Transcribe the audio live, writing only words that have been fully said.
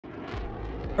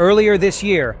Earlier this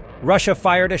year, Russia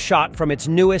fired a shot from its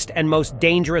newest and most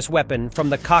dangerous weapon from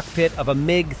the cockpit of a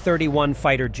MiG-31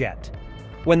 fighter jet.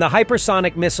 When the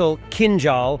hypersonic missile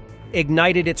Kinjal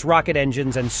ignited its rocket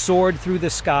engines and soared through the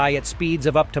sky at speeds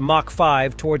of up to Mach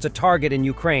 5 towards a target in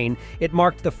Ukraine, it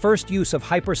marked the first use of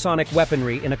hypersonic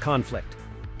weaponry in a conflict.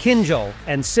 Kinjal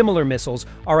and similar missiles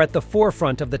are at the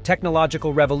forefront of the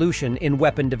technological revolution in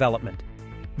weapon development.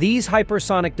 These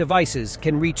hypersonic devices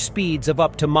can reach speeds of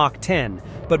up to Mach 10,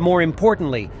 but more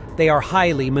importantly, they are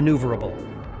highly maneuverable.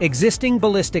 Existing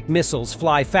ballistic missiles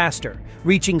fly faster,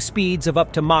 reaching speeds of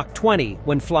up to Mach 20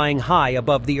 when flying high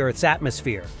above the Earth's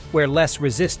atmosphere, where less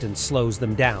resistance slows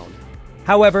them down.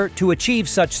 However, to achieve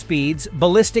such speeds,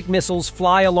 ballistic missiles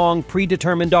fly along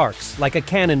predetermined arcs, like a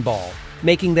cannonball,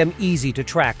 making them easy to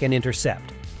track and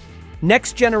intercept.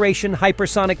 Next-generation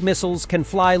hypersonic missiles can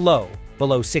fly low,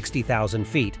 below 60,000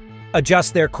 feet,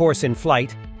 adjust their course in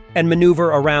flight, and maneuver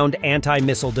around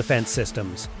anti-missile defense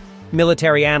systems.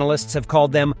 Military analysts have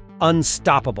called them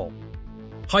unstoppable.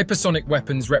 Hypersonic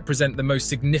weapons represent the most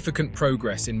significant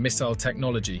progress in missile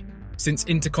technology since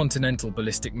intercontinental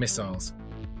ballistic missiles,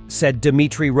 said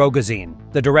Dmitry Rogozin,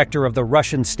 the director of the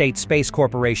Russian state space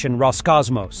corporation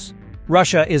Roscosmos.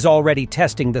 Russia is already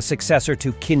testing the successor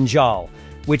to Kinzhal,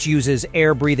 which uses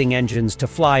air-breathing engines to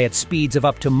fly at speeds of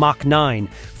up to Mach 9,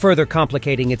 further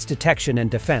complicating its detection and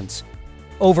defense.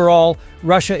 Overall,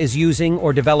 Russia is using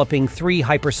or developing 3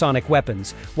 hypersonic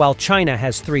weapons, while China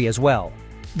has 3 as well.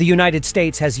 The United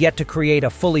States has yet to create a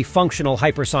fully functional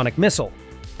hypersonic missile,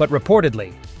 but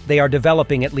reportedly, they are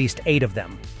developing at least 8 of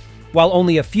them. While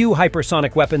only a few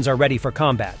hypersonic weapons are ready for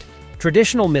combat,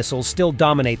 traditional missiles still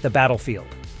dominate the battlefield.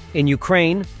 In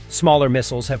Ukraine, smaller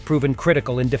missiles have proven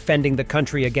critical in defending the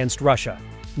country against Russia.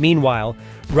 Meanwhile,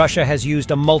 Russia has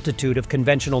used a multitude of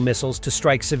conventional missiles to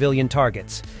strike civilian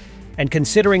targets. And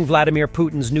considering Vladimir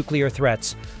Putin's nuclear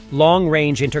threats,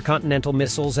 long-range intercontinental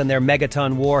missiles and their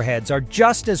megaton warheads are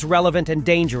just as relevant and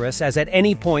dangerous as at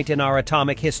any point in our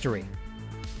atomic history.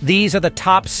 These are the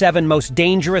top 7 most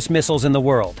dangerous missiles in the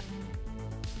world.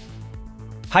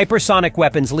 Hypersonic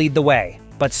weapons lead the way,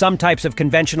 but some types of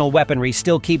conventional weaponry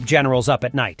still keep generals up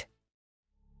at night.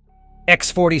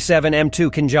 X47 M2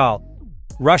 Kinjal.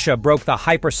 Russia broke the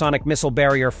hypersonic missile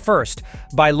barrier first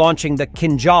by launching the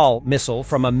Kinjal missile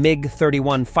from a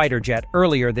MiG-31 fighter jet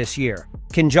earlier this year.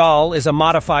 Kinjal is a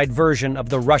modified version of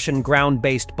the Russian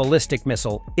ground-based ballistic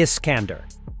missile Iskander,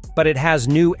 but it has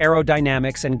new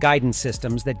aerodynamics and guidance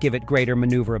systems that give it greater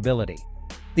maneuverability.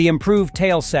 The improved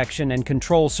tail section and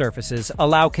control surfaces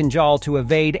allow Kinjal to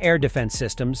evade air defense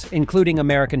systems, including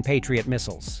American Patriot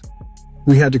missiles.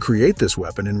 We had to create this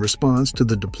weapon in response to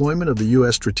the deployment of the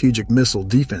U.S. Strategic Missile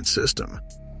Defense System,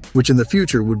 which in the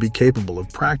future would be capable of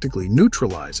practically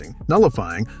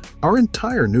nullifying our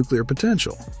entire nuclear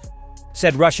potential,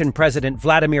 said Russian President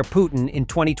Vladimir Putin in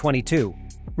 2022,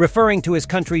 referring to his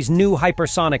country's new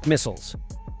hypersonic missiles.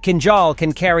 Kinjal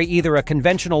can carry either a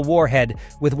conventional warhead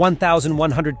with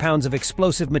 1,100 pounds of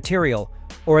explosive material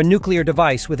or a nuclear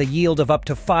device with a yield of up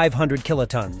to 500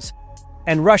 kilotons.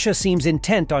 And Russia seems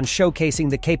intent on showcasing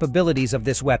the capabilities of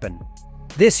this weapon.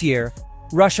 This year,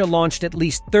 Russia launched at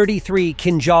least 33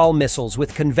 Kinjal missiles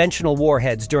with conventional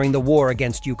warheads during the war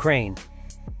against Ukraine.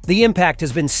 The impact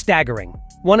has been staggering.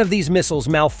 One of these missiles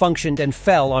malfunctioned and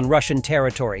fell on Russian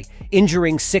territory,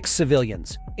 injuring 6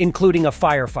 civilians, including a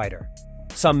firefighter.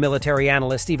 Some military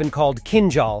analysts even called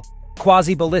Kinjal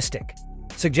quasi-ballistic,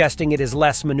 suggesting it is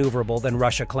less maneuverable than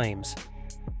Russia claims.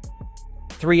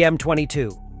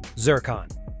 3M22 Zircon.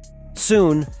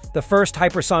 Soon, the first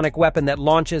hypersonic weapon that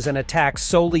launches and attacks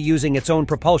solely using its own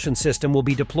propulsion system will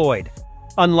be deployed.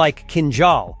 Unlike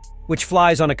Kinjal, which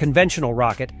flies on a conventional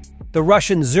rocket, the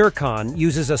Russian Zircon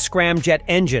uses a scramjet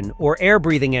engine or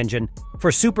air-breathing engine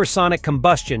for supersonic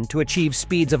combustion to achieve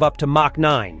speeds of up to Mach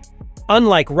 9.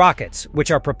 Unlike rockets,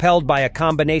 which are propelled by a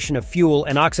combination of fuel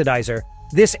and oxidizer,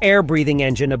 this air-breathing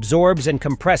engine absorbs and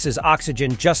compresses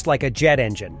oxygen just like a jet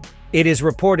engine. It is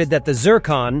reported that the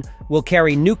Zircon will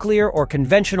carry nuclear or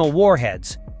conventional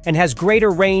warheads and has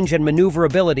greater range and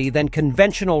maneuverability than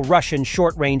conventional Russian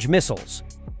short-range missiles.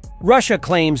 Russia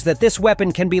claims that this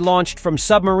weapon can be launched from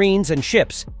submarines and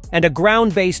ships, and a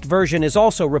ground-based version is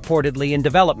also reportedly in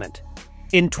development.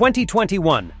 In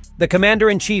 2021, the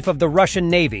commander-in-chief of the Russian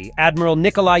Navy, Admiral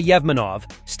Nikolai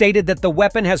Yevmenov, stated that the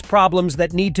weapon has problems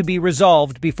that need to be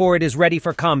resolved before it is ready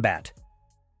for combat.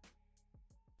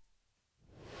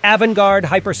 Avantgarde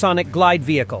Hypersonic Glide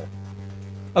Vehicle.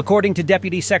 According to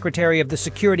Deputy Secretary of the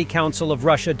Security Council of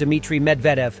Russia, Dmitry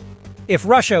Medvedev, if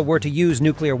Russia were to use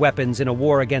nuclear weapons in a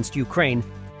war against Ukraine,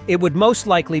 it would most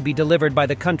likely be delivered by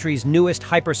the country's newest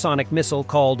hypersonic missile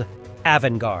called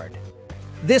Avantgarde.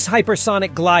 This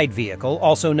hypersonic glide vehicle,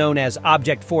 also known as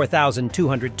Object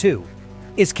 4202,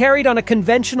 is carried on a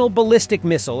conventional ballistic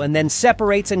missile and then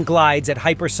separates and glides at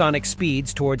hypersonic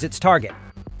speeds towards its target.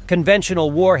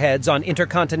 Conventional warheads on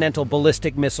intercontinental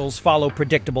ballistic missiles follow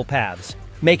predictable paths,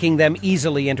 making them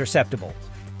easily interceptable.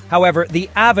 However, the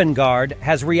Avantgarde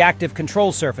has reactive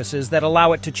control surfaces that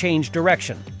allow it to change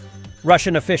direction.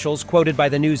 Russian officials, quoted by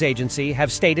the news agency,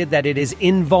 have stated that it is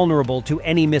invulnerable to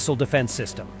any missile defense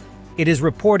system. It is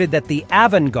reported that the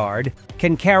Avantgarde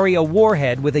can carry a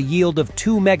warhead with a yield of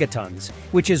 2 megatons,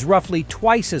 which is roughly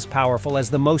twice as powerful as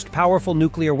the most powerful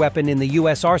nuclear weapon in the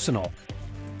U.S. arsenal.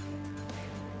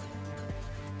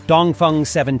 Dongfeng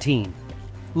 17.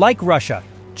 Like Russia,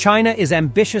 China is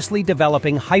ambitiously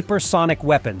developing hypersonic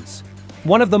weapons.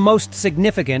 One of the most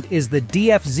significant is the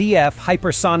DDFZF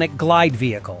hypersonic glide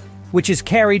vehicle, which is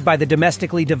carried by the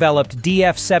domestically developed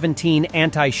DF-17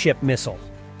 anti-ship missile.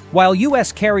 While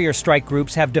U.S. carrier strike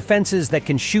groups have defenses that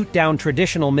can shoot down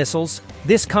traditional missiles,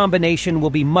 this combination will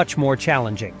be much more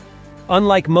challenging.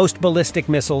 Unlike most ballistic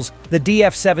missiles, the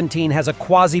DF-17 has a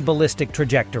quasi-ballistic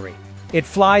trajectory. It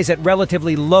flies at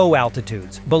relatively low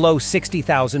altitudes, below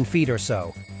 60,000 feet or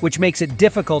so, which makes it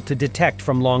difficult to detect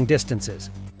from long distances.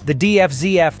 The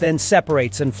DDFZF then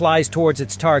separates and flies towards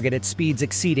its target at speeds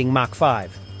exceeding Mach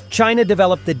 5. China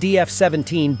developed the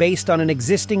DF-17 based on an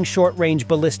existing short-range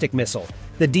ballistic missile,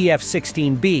 the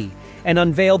DF-16B, and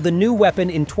unveiled the new weapon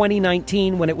in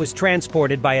 2019 when it was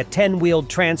transported by a 10-wheeled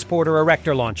transporter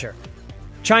erector launcher.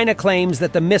 China claims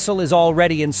that the missile is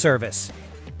already in service.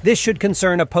 This should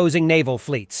concern opposing naval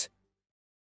fleets.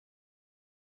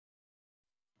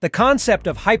 The concept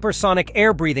of hypersonic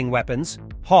air-breathing weapons,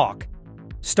 HAWK,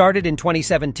 started in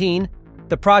 2017.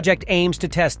 The project aims to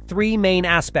test 3 main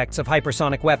aspects of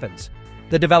hypersonic weapons: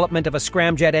 the development of a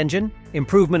scramjet engine,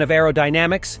 improvement of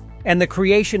aerodynamics, and the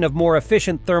creation of more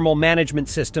efficient thermal management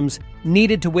systems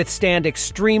needed to withstand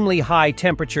extremely high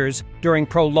temperatures during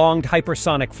prolonged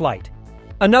hypersonic flight.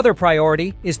 Another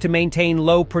priority is to maintain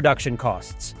low production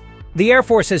costs. The Air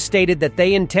Force has stated that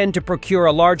they intend to procure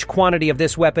a large quantity of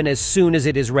this weapon as soon as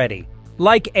it is ready.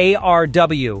 Like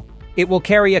ARW, it will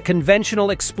carry a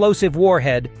conventional explosive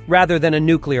warhead rather than a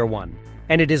nuclear one,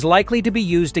 and it is likely to be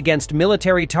used against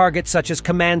military targets such as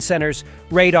command centers,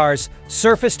 radars,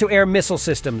 surface-to-air missile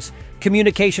systems,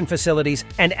 communication facilities,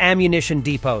 and ammunition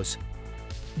depots.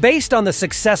 Based on the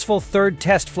successful third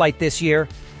test flight this year,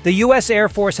 the U.S. Air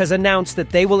Force has announced that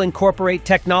they will incorporate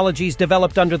technologies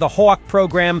developed under the HAWK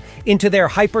program into their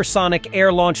Hypersonic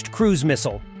Air-Launched Cruise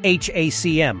Missile,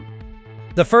 HACM.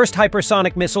 The first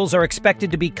hypersonic missiles are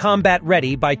expected to be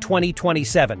combat-ready by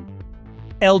 2027.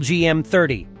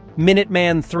 LGM-30,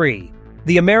 Minuteman III.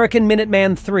 The American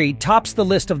Minuteman III tops the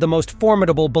list of the most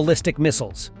formidable ballistic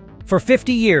missiles. For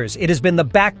 50 years, it has been the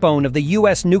backbone of the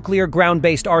U.S. nuclear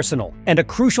ground-based arsenal and a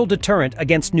crucial deterrent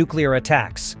against nuclear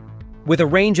attacks. With a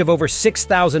range of over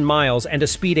 6,000 miles and a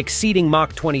speed exceeding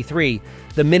Mach 23,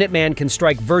 the Minuteman can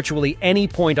strike virtually any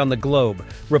point on the globe,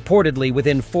 reportedly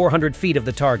within 400 feet of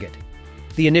the target.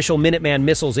 The initial Minuteman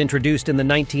missiles introduced in the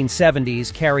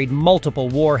 1970s carried multiple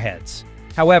warheads.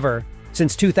 However,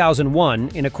 since 2001,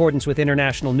 in accordance with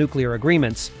international nuclear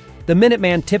agreements, the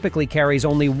Minuteman typically carries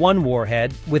only one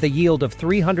warhead with a yield of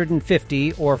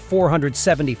 350 or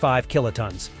 475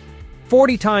 kilotons.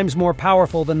 40 times more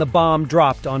powerful than the bomb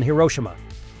dropped on Hiroshima.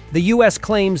 The U.S.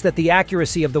 claims that the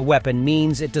accuracy of the weapon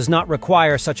means it does not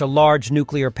require such a large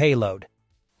nuclear payload.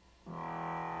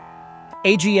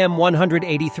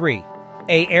 AGM-183,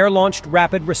 a Air-Launched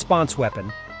Rapid Response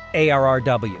Weapon,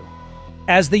 ARRW.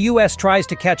 As the U.S. tries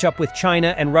to catch up with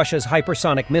China and Russia's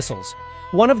hypersonic missiles,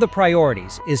 one of the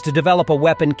priorities is to develop a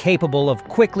weapon capable of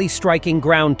quickly striking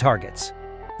ground targets.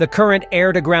 The current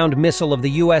air-to-ground missile of the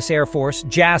U.S. Air Force,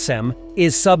 JASSM,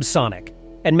 is subsonic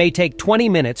and may take 20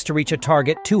 minutes to reach a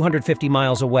target 250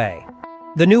 miles away.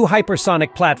 The new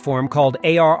hypersonic platform called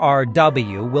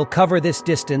ARRW will cover this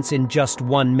distance in just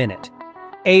 1 minute.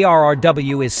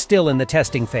 ARRW is still in the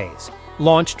testing phase,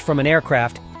 launched from an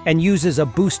aircraft, and uses a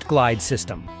boost glide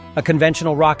system. A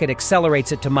conventional rocket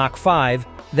accelerates it to Mach 5,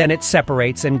 then it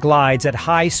separates and glides at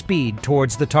high speed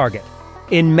towards the target.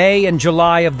 In May and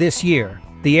July of this year,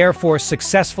 the Air Force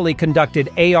successfully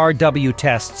conducted ARW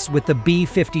tests with the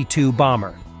B-52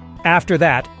 bomber. After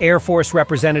that, Air Force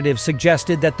representatives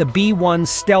suggested that the B-1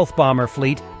 stealth bomber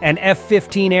fleet and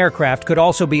F-15 aircraft could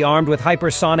also be armed with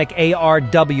hypersonic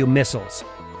ARW missiles.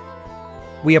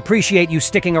 We appreciate you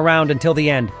sticking around until the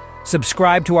end.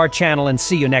 Subscribe to our channel and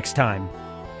see you next time.